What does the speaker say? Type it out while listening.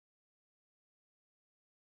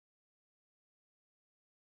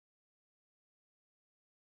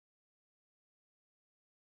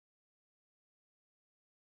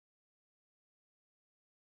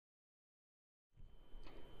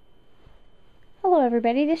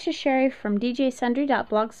everybody, this is Sherry from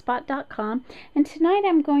djsundry.blogspot.com, and tonight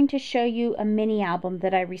I'm going to show you a mini album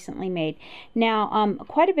that I recently made. Now,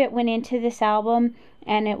 quite a bit went into this album,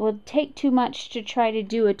 and it would take too much to try to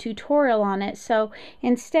do a tutorial on it, so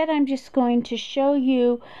instead I'm just going to show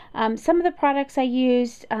you some of the products I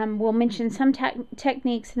used. We'll mention some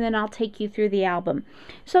techniques, and then I'll take you through the album.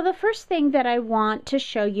 So the first thing that I want to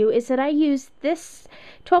show you is that I used this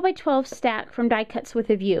 12 by 12 stack from Die Cuts with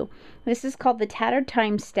a View. This is called the Tattered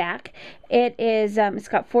Time stack. It is it's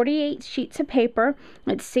got 48 sheets of paper.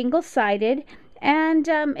 It's single-sided, and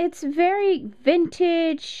it's very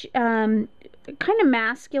vintage, kind of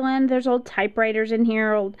masculine. There's old typewriters in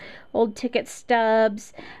here, old ticket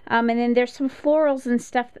stubs, and then there's some florals and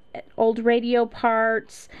stuff, old radio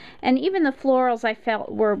parts, and even the florals I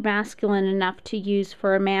felt were masculine enough to use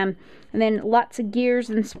for a man. And then lots of gears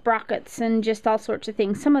and sprockets and just all sorts of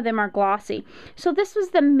things. Some of them are glossy. So this was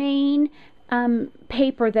the main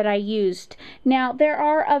paper that I used. Now there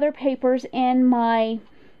are other papers in my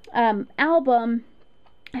album,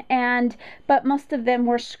 but most of them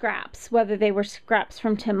were scraps, whether they were scraps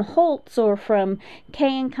from Tim Holtz or from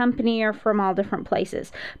K & Company or from all different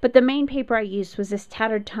places. But the main paper I used was this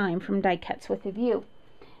Tattered Time from Die Cuts with a View.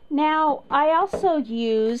 Now I also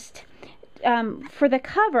used, for the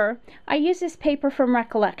cover, I used this paper from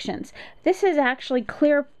Recollections. This is actually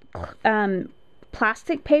clear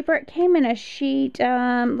plastic paper. It came in a sheet,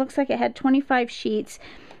 looks like it had 25 sheets.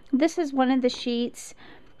 This is one of the sheets,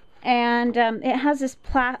 and it has this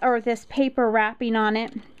paper wrapping on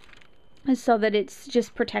it so that it's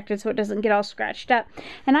just protected so it doesn't get all scratched up.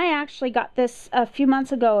 And I actually got this a few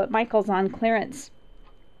months ago at Michael's on clearance,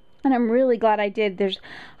 and I'm really glad I did.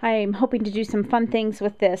 I'm hoping to do some fun things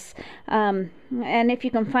with this, and if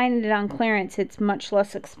you can find it on clearance, it's much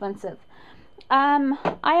less expensive. I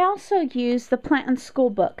also used the Plantin School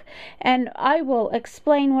book, and I will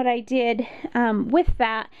explain what I did with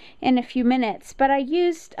that in a few minutes. But I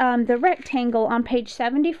used the rectangle on page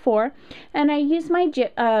 74, and I used my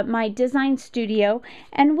Design Studio,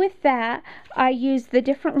 and with that I used the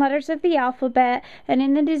different letters of the alphabet, and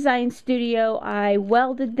in the Design Studio I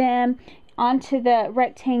welded them onto the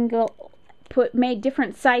rectangle, made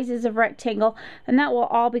different sizes of rectangle, and that will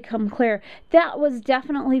all become clear. That was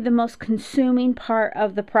definitely the most consuming part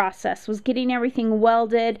of the process, was getting everything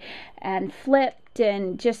welded and flipped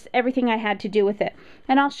and just everything I had to do with it.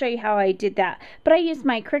 And I'll show you how I did that. But I used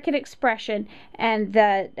my Cricut Expression and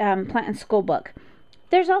the Plantin School book.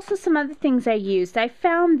 There's also some other things I used. I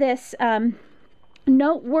found this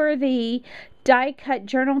noteworthy die cut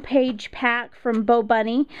journal page pack from Bo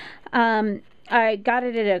Bunny. I got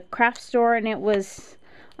it at a craft store, and it was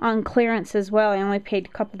on clearance as well. I only paid a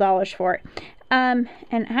couple dollars for it. And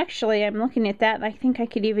actually, I'm looking at that, and I think I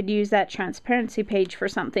could even use that transparency page for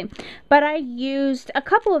something. But I used a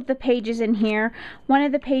couple of the pages in here. One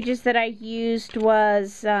of the pages that I used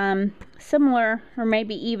was similar, or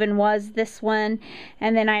maybe even was this one.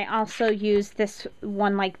 And then I also used this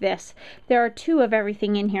one like this. There are two of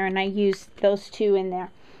everything in here, and I used those two in there.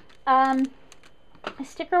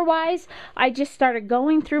 Sticker wise, I just started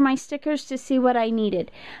going through my stickers to see what I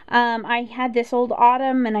needed. I had this old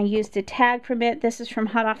Autumn, and I used a tag from it. This is from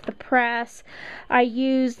Hot Off the Press. I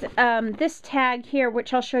used this tag here,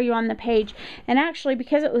 which I'll show you on the page, and actually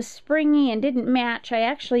because it was springy and didn't match, I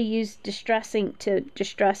actually used Distress ink to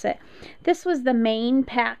distress it. This was the main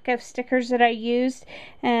pack of stickers that I used,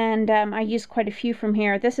 and I used quite a few from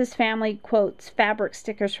here. This is Family Quotes fabric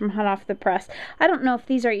stickers from Hot Off the Press. I don't know if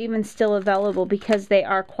these are even still available because they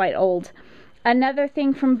are quite old. Another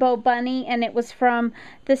thing from Bo Bunny, and it was from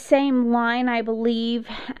the same line, I believe,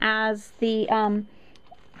 as the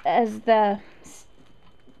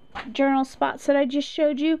journal spots that I just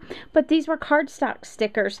showed you, but these were cardstock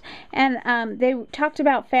stickers, and they talked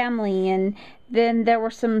about family, and then there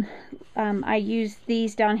were some I used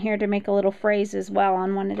these down here to make a little phrase as well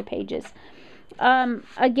on one of the pages.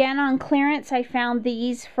 Again, on clearance, I found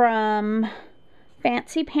these from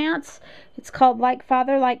Fancy Pants. It's called Like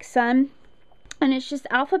Father, Like Son, and it's just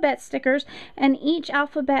alphabet stickers, and each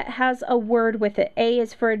alphabet has a word with it. A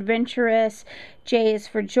is for adventurous, J is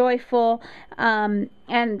for joyful,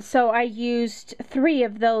 and so I used 3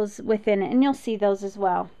 of those within it, and you'll see those as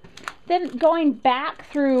well. Then going back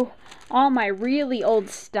through all my really old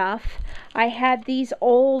stuff, I had these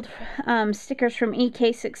old stickers from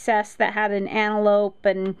EK Success that had an antelope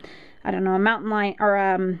and, I don't know, a mountain lion,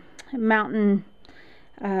 or mountain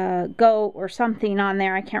goat or something on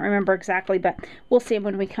there. I can't remember exactly, but we'll see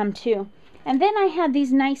when we come to. And then I had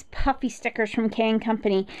these nice puffy stickers from K &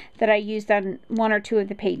 Company that I used on 1 or 2 of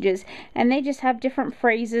the pages. And they just have different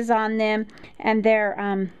phrases on them, and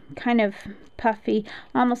they're kind of puffy,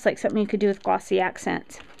 almost like something you could do with glossy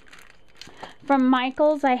accents. From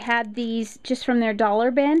Michaels, I had these just from their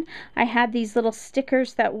dollar bin. I had these little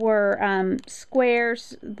stickers that were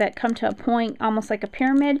squares that come to a point, almost like a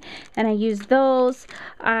pyramid, and I used those.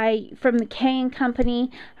 From the K &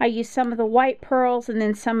 Company, I used some of the white pearls and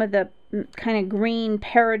then some of the kind of green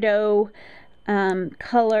peridot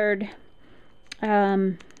colored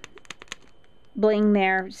bling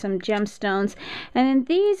there, some gemstones. And then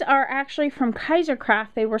these are actually from Kaisercraft.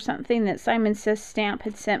 They were something that Simon Says Stamp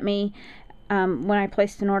had sent me when I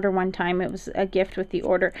placed an order one time. It was a gift with the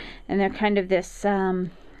order, and they're kind of this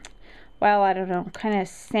well, I don't know, kind of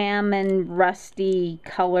salmon rusty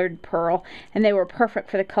colored pearl, and they were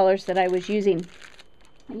perfect for the colors that I was using.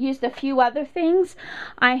 I used a few other things.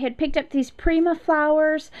 I had picked up these Prima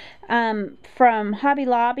flowers from Hobby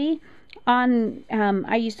Lobby.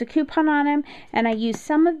 I used a coupon on them, and I used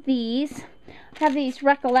some of these. I have these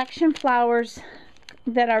Recollection flowers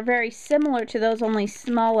that are very similar to those, only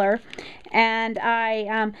smaller, and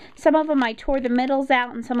some of them I tore the middles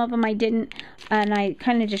out and some of them I didn't, and I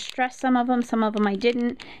kind of distressed some of them I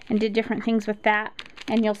didn't, and did different things with that,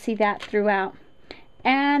 and you'll see that throughout.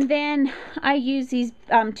 And then I use these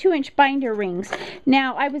 2-inch binder rings.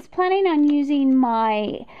 Now I was planning on using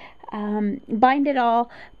my Bind It All,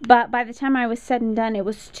 but by the time I was said and done, it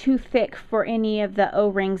was too thick for any of the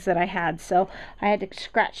O-rings that I had, so I had to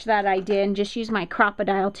scratch that idea and just use my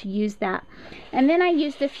Crop-A-Dile to use that. And then I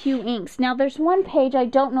used a few inks. Now there's one page, I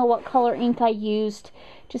don't know what color ink I used,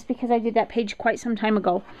 just because I did that page quite some time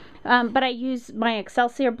ago, but I used my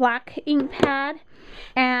Excelsior black ink pad,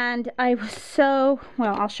 and I was so,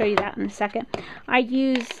 well, I'll show you that in a second. I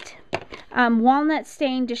used Walnut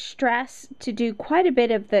Stain Distress to do quite a bit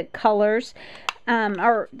of the colors,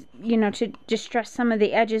 or, you know, to distress some of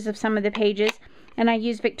the edges of some of the pages. And I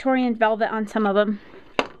used Victorian Velvet on some of them.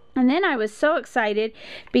 And then I was so excited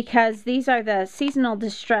because these are the seasonal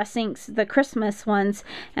distress inks, the Christmas ones,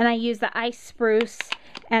 and I used the Ice Spruce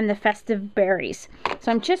and the Festive Berries.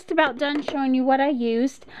 So I'm just about done showing you what I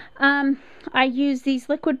used. I used these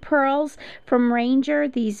liquid pearls from Ranger,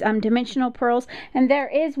 these dimensional pearls, and there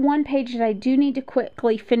is one page that I do need to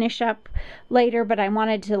quickly finish up later, but I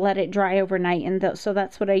wanted to let it dry overnight, and so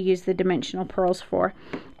that's what I used the dimensional pearls for.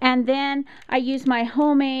 And then I used my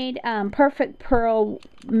homemade Perfect Pearl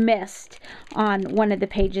Mist on one of the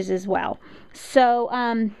pages as well. So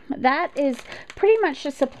that is pretty much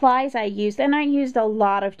the supplies I used, and I used a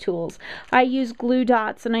lot of tools. I used glue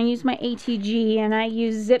dots, and I used my ATG, and I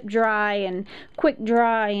used Zip Dry and Quick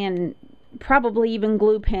Dry, and probably even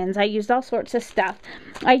glue pens. I used all sorts of stuff.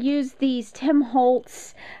 I used these Tim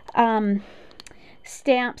Holtz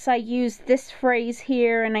stamps. I used this phrase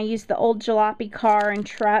here, and I used the old jalopy car and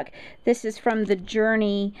truck. This is from the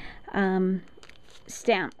Journey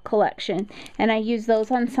stamp collection, and I used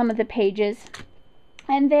those on some of the pages.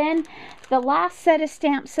 And then the last set of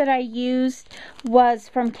stamps that I used was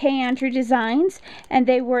from K. Andrew Designs, and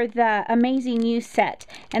they were the Amazing You set,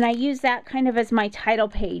 and I used that kind of as my title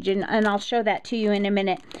page, and I'll show that to you in a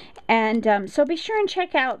minute. And so be sure and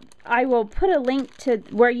check out, I will put a link to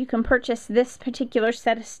where you can purchase this particular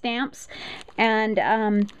set of stamps,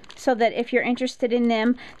 and so that if you're interested in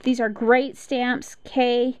them, these are great stamps.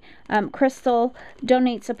 Crystal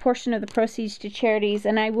donates a portion of the proceeds to charities,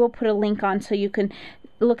 and I will put a link on so you can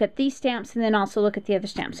look at these stamps and then also look at the other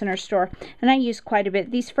stamps in our store. And I use quite a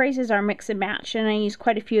bit. These phrases are mix and match, and I use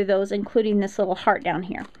quite a few of those, including this little heart down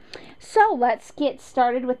here. So let's get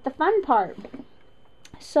started with the fun part.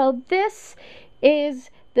 So this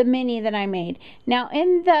is the mini that I made. Now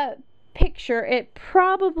in the picture it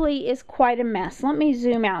probably is quite a mess. Let me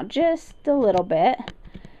zoom out just a little bit,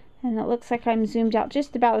 and it looks like I'm zoomed out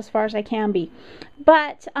just about as far as I can be.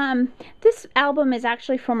 But this album is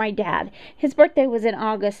actually for my dad. His birthday was in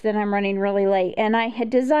August, and I'm running really late, and I had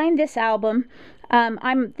designed this album.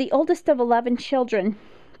 I'm the oldest of 11 children,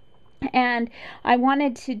 and I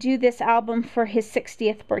wanted to do this album for his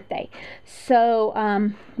 60th birthday. So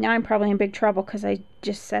now I'm probably in big trouble because I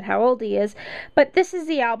just said how old he is, but this is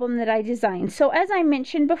the album that I designed. So as I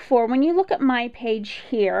mentioned before, when you look at my page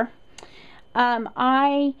here,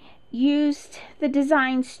 I used the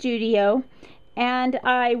Design Studio, and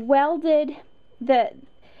I welded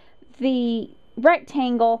the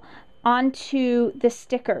rectangle onto the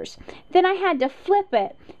stickers. Then I had to flip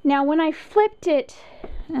it. Now when I flipped it,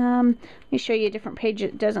 let me show you a different page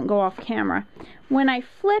that doesn't go off camera. When I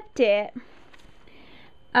flipped it,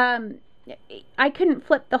 I couldn't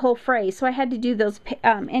flip the whole phrase, so I had to do those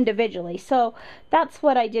individually. So that's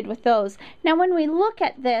what I did with those. Now when we look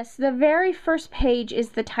at this, the very first page is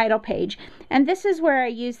the title page, and this is where I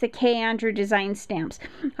use the K. Andrew design stamps.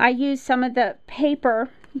 I use some of the paper.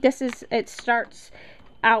 It starts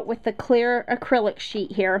out with the clear acrylic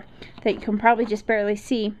sheet here that you can probably just barely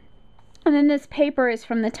see. And then this paper is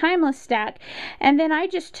from the Timeless stack. And then I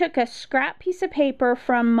just took a scrap piece of paper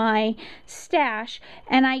from my stash,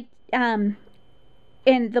 and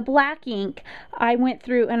in the black ink, I went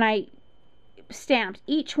through and I stamped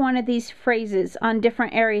each one of these phrases on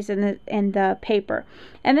different areas in the paper.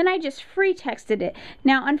 And then I just free texted it.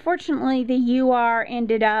 Now, unfortunately, the UR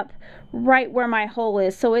ended up right where my hole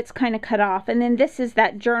is, so it's kind of cut off. And then this is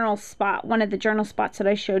that journal spot, one of the journal spots that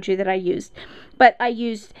I showed you that I used. But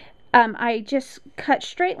I just cut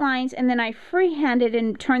straight lines, and then I freehanded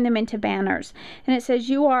and turned them into banners. And it says,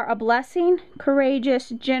 "You are a blessing, courageous,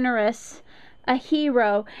 generous, a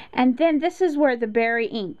hero." And then this is where the berry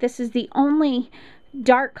ink, this is the only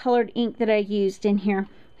dark colored ink that I used in here,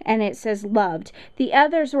 and it says "loved." The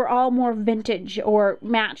others were all more vintage or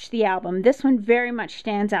matched the album. This one very much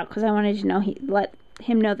stands out because I wanted to let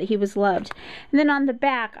him know that he was loved. And then on the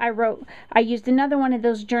back I used another one of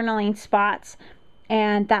those journaling spots,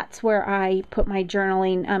 and that's where I put my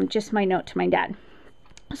journaling, just my note to my dad.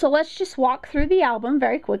 So let's just walk through the album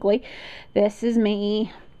very quickly. This is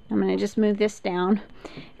me. I'm going to just move this down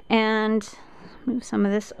and move some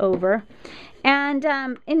of this over. And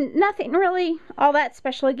nothing really all that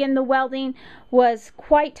special. Again, the welding was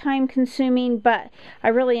quite time consuming, but I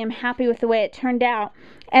really am happy with the way it turned out.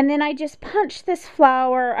 And then I just punched this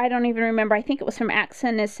flower. I don't even remember. I think it was from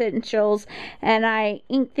Accent Essentials. And I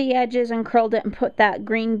inked the edges and curled it and put that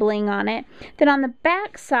green bling on it. Then on the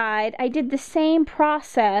back side, I did the same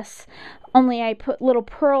process, only I put little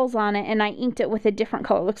pearls on it, and I inked it with a different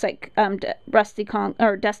color. It looks like Dusty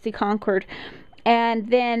Concord. And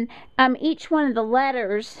then each one of the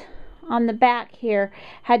letters on the back here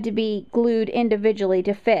had to be glued individually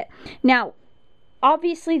to fit. Now,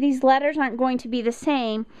 obviously these letters aren't going to be the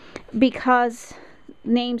same because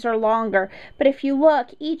names are longer, but if you look,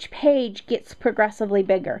 each page gets progressively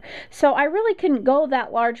bigger. So I really couldn't go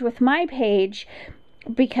that large with my page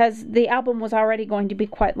because the album was already going to be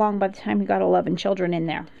quite long by the time we got 11 children in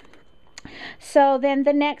there. So then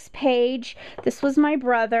the next page, this was my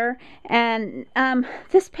brother, and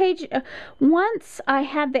this page, once I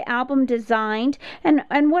had the album designed, and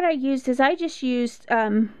what I used is I just used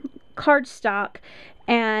cardstock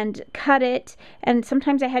and cut it, and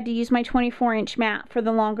sometimes I had to use my 24-inch mat for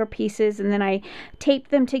the longer pieces, and then I taped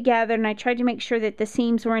them together, and I tried to make sure that the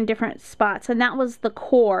seams were in different spots, and that was the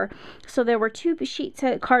core. So there were 2 sheets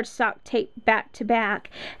of cardstock taped back to back,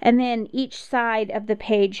 and then each side of the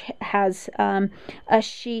page has a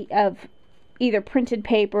sheet of either printed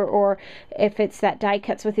paper, or if it's that die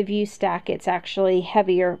cuts with a view stack, it's actually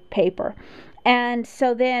heavier paper. And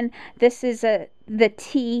so then this is the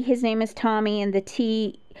T, his name is Tommy, and the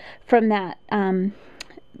T from that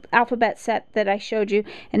alphabet set that I showed you,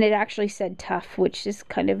 and it actually said tough, which is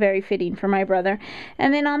kind of very fitting for my brother.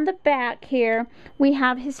 And then on the back here we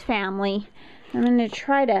have his family. I'm going to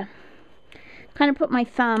try to kind of put my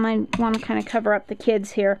thumb, I want to kind of cover up the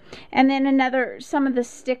kids here. And then some of the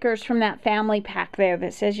stickers from that family pack there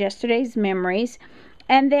that says yesterday's memories.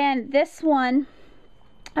 And then this one,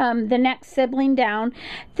 the next sibling down,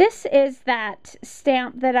 this is that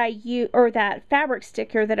stamp that I use, or that fabric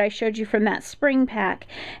sticker that I showed you from that spring pack,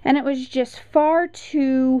 and it was just far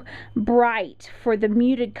too bright for the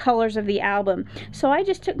muted colors of the album. So I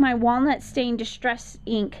just took my walnut stain distress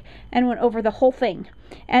ink and went over the whole thing,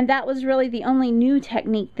 and that was really the only new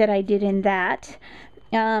technique that I did in that.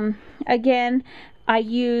 Again, I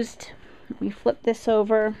used, let me flip this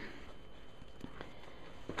over,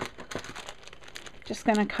 just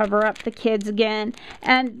going to cover up the kids again,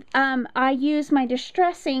 and I used my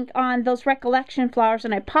distress ink on those recollection flowers,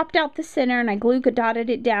 and I popped out the center and I glue dotted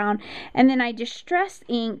it down, and then I distress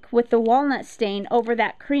ink with the walnut stain over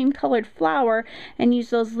that cream colored flower and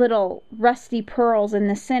used those little rusty pearls in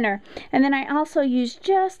the center. And then I also used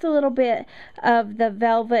just a little bit of the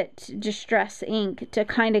velvet distress ink to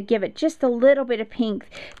kind of give it just a little bit of pink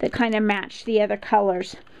that kind of matched the other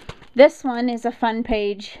colors. This one is a fun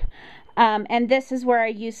page. And this is where I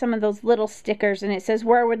use some of those little stickers, and it says,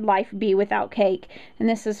 "Where would life be without cake?" And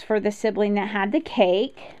this is for the sibling that had the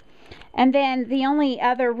cake. And then the only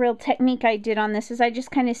other real technique I did on this is I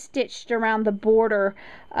just kind of stitched around the border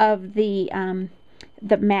of the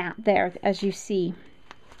mat there, as you see.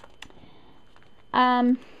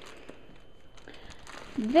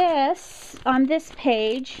 on this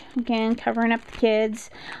page, again, covering up the kids,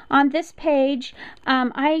 on this page,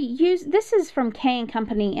 this is from K &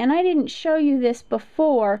 Company, and I didn't show you this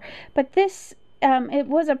before, but this, it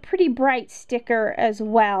was a pretty bright sticker as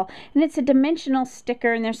well, and it's a dimensional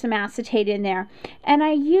sticker, and there's some acetate in there, and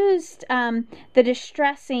I used the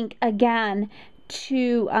Distress ink again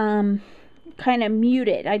to kind of mute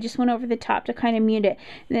it. I just went over the top to kind of mute it.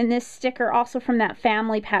 And then this sticker, also from that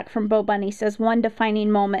family pack from Bo Bunny, says one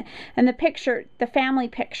defining moment. And the picture, the family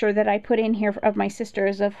picture that I put in here of my sister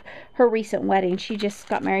is of her recent wedding. She just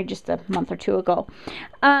got married just a month or two ago.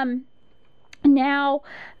 Now,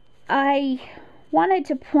 I wanted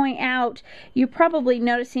to point out, you're probably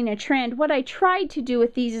noticing a trend. What I tried to do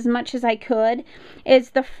with these as much as I could is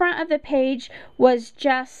the front of the page was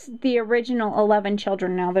just the original 11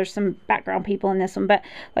 children. Now there's some background people in this one, but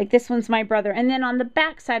like this one's my brother. And then on the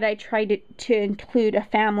back side, I tried to include a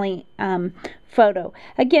family photo.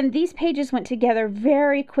 Again, these pages went together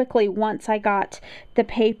very quickly once I got the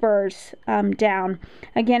papers down.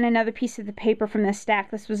 Again, another piece of the paper from the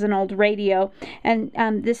stack. This was an old radio. And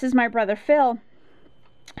this is my brother Phil.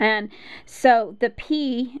 And so the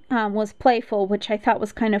P was playful, which I thought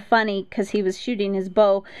was kind of funny because he was shooting his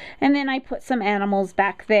bow. And then I put some animals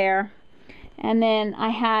back there. And then I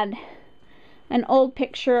had an old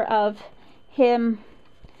picture of him.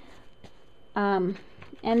 And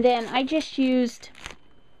then I just used,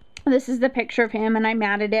 this is the picture of him, and I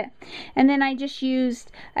matted it. And then I just used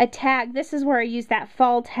a tag. This is where I used that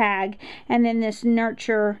fall tag. And then this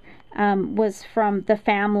nurture was from the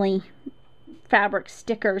family fabric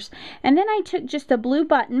stickers. And then I took just a blue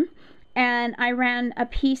button and I ran a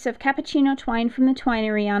piece of cappuccino twine from the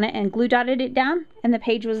twinery on it and glue dotted it down, and the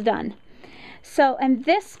page was done. So, and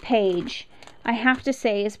this page, I have to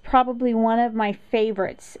say, is probably one of my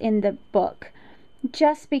favorites in the book,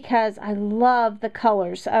 just because I love the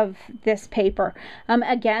colors of this paper.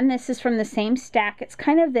 Again, this is from the same stack. It's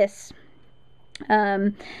kind of this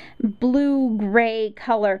blue gray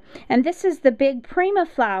color, and this is the big Prima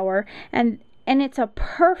flower, and it's a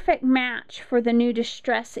perfect match for the new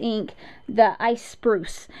Distress ink, the Ice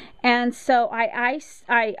Spruce. And so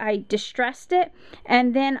I distressed it,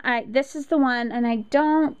 and then this is the one, and I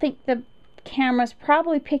don't think the camera's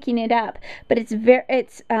probably picking it up, but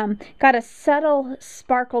it's got a subtle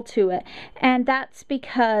sparkle to it, and that's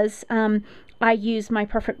because I use my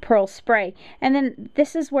Perfect Pearl spray. And then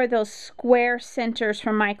this is where those square centers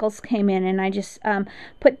from Michaels came in, and I just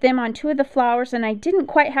put them on two of the flowers, and I didn't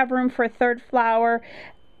quite have room for a third flower,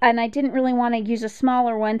 and I didn't really want to use a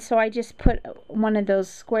smaller one, so I just put one of those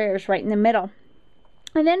squares right in the middle.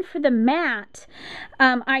 And then for the mat,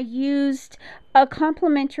 I used a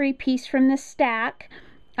complimentary piece from the stack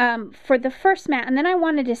for the first mat, and then I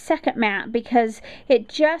wanted a second mat because it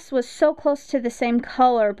just was so close to the same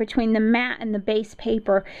color between the mat and the base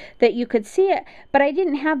paper that you could see it, but I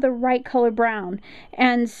didn't have the right color brown.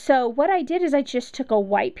 And so what I did is I just took a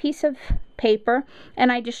white piece of paper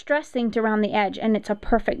and I distress inked around the edge, and it's a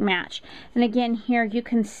perfect match. And again, here you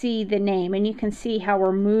can see the name, and you can see how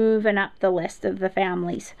we're moving up the list of the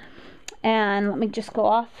families. And let me just go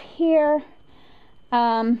off here.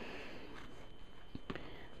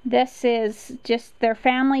 This is just their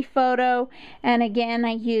family photo, and again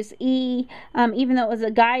I use E, even though it was a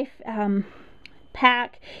guy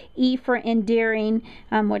pack, E for endearing,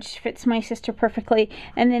 which fits my sister perfectly.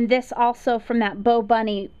 And then this also from that Bo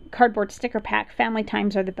Bunny cardboard sticker pack, Family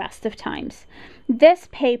Times Are the Best of Times. This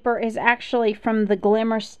paper is actually from the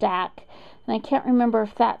Glimmer stack, and I can't remember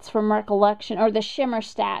if that's from Recollection or the Shimmer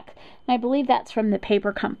stack, and I believe that's from the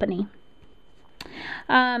Paper Company.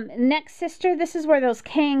 Next sister, this is where those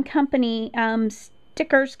K & Company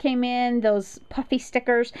stickers came in, those puffy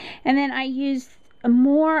stickers, and then I used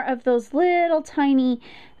more of those little tiny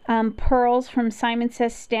pearls from Simon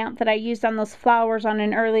Says Stamp that I used on those flowers on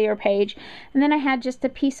an earlier page. And then I had just a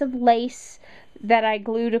piece of lace that I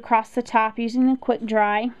glued across the top using a quick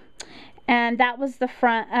dry, and that was the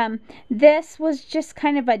front. This was just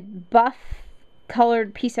kind of a buff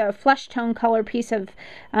colored piece of flesh tone color piece of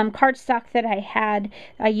cardstock that I had.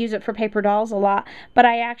 I use it for paper dolls a lot, but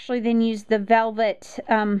I actually then used the velvet,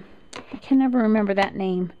 I can never remember that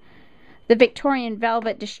name, the Victorian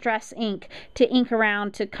Velvet Distress ink to ink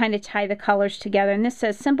around to kind of tie the colors together. And this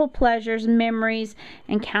says simple pleasures, memories,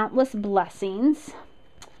 and countless blessings.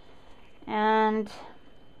 And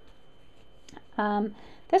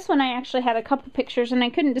this one I actually had a couple pictures and I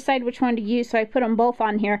couldn't decide which one to use, so I put them both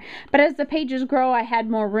on here. But as the pages grow, I had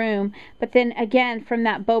more room. But then again, from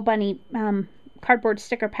that Bo Bunny cardboard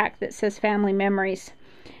sticker pack that says Family Memories.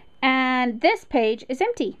 And this page is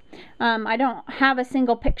empty. I don't have a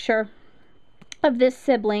single picture of this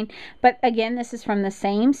sibling, but again, this is from the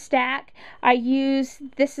same stack.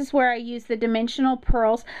 This is where I use the dimensional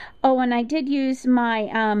pearls. Oh, and I did use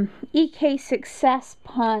my EK Success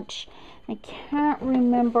punch. I can't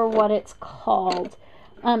remember what it's called.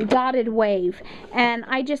 Dotted wave, and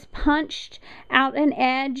I just punched out an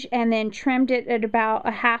edge and then trimmed it at about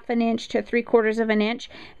a 1/2 inch to 3/4 of an inch,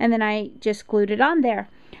 and then I just glued it on there.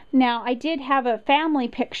 Now, I did have a family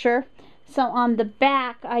picture, so on the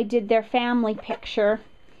back I did their family picture,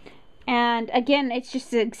 and again, it's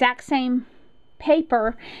just the exact same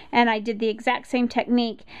paper, and I did the exact same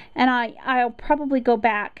technique, and I'll probably go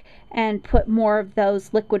back and put more of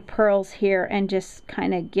those liquid pearls here and just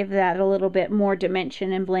kind of give that a little bit more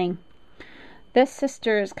dimension and bling. This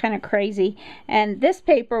sister is kind of crazy, and this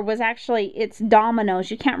paper was actually, it's dominoes,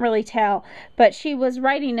 you can't really tell, but she was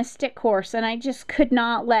riding a stick horse, and I just could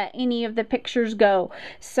not let any of the pictures go.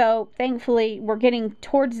 So thankfully we're getting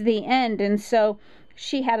towards the end, and so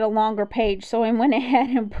she had a longer page, so I went ahead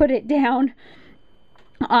and put it down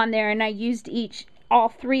on there, and I used all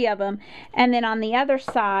 3 of them. And then on the other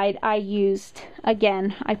side, I used,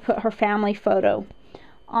 again, I put her family photo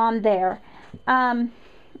on there.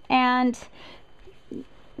 And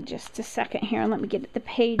just a second here, let me get the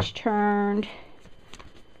page turned.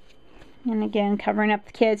 And again, covering up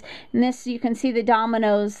the kids. And this, you can see the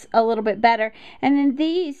dominoes a little bit better. And then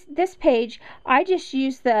this page, I just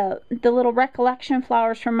used the little recollection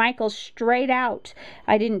flowers from Michaels straight out.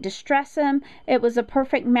 I didn't distress them. It was a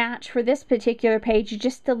perfect match for this particular page,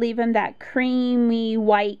 just to leave them that creamy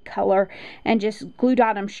white color, and just glue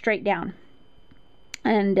dot them straight down.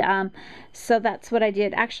 And so that's what I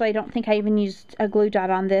did. Actually, I don't think I even used a glue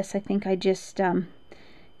dot on this. I think I just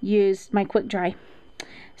used my quick dry.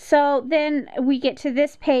 So then we get to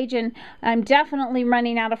this page, and I'm definitely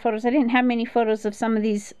running out of photos. I didn't have many photos of some of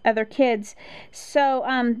these other kids. So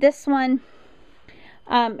this one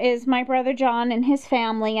is my brother John and his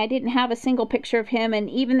family. I didn't have a single picture of him, and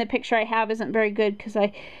even the picture I have isn't very good because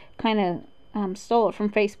I kind of stole it from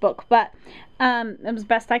Facebook, but it was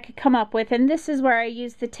best I could come up with. And this is where I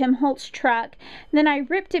used the Tim Holtz truck. And then I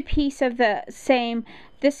ripped a piece of the same,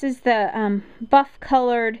 this is the buff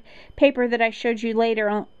colored paper that I showed you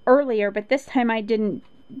earlier, but this time I didn't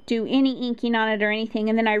do any inking on it or anything.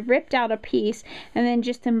 And then I ripped out a piece, and then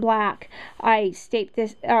just in black I stamped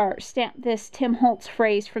this Tim Holtz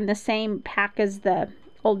phrase from the same pack as the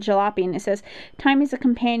old jalopy, and it says, "Time is a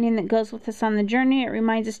companion that goes with us on the journey. It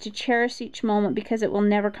reminds us to cherish each moment because it will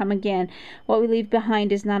never come again. What we leave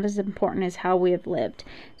behind is not as important as how we have lived."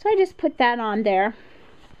 So I just put that on there.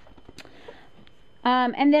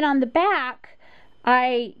 And then on the back,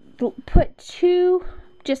 I put 2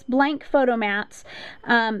 just blank photo mats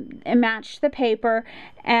and matched the paper,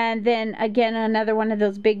 and then again another one of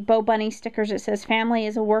those big Bo Bunny stickers that says "Family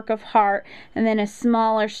is a work of heart," and then a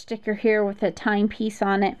smaller sticker here with a timepiece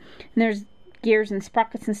on it, and there's gears and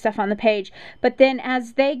sprockets and stuff on the page. But then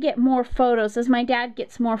as they get more photos, as my dad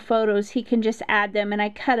gets more photos, he can just add them, and I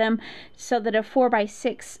cut them so that a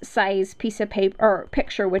 4x6 size piece of paper or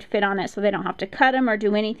picture would fit on it, so they don't have to cut them or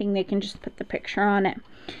do anything. They can just put the picture on it.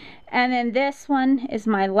 And then this one is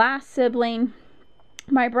my last sibling,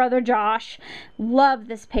 my brother Josh. Love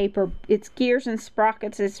this paper. It's gears and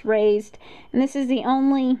sprockets. It's raised. And this is the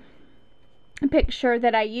only picture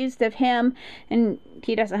that I used of him, and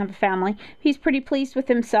he doesn't have a family. He's pretty pleased with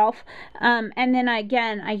himself. And then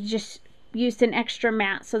again, I just used an extra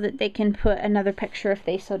mat so that they can put another picture if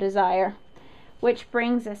they so desire. Which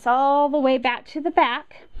brings us all the way back to the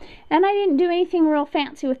back. And I didn't do anything real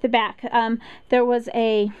fancy with the back. There was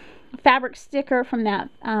a fabric sticker from that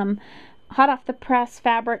hot off the press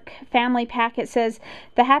fabric family pack. It says,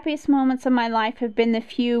 "The happiest moments of my life have been the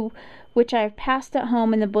few which I have passed at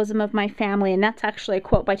home in the bosom of my family." And that's actually a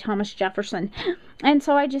quote by Thomas Jefferson. And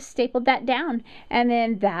so I just stapled that down, and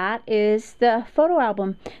then that is the photo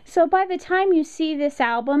album. So by the time you see this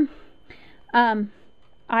album,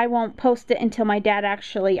 I won't post it until my dad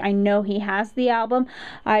I know he has the album.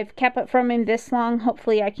 I've kept it from him this long.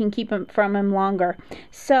 Hopefully I can keep it from him longer.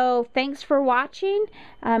 So thanks for watching.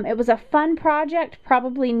 It was a fun project,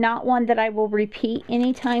 probably not one that I will repeat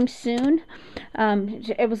anytime soon.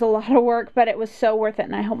 It was a lot of work, but it was so worth it,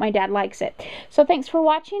 and I hope my dad likes it. So thanks for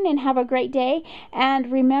watching, and have a great day. And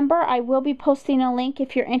remember, I will be posting a link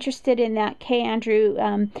if you're interested in that K. Andrew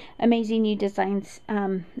Amazing New Designs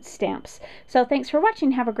stamps. So thanks for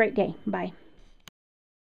watching. Have a great day. Bye.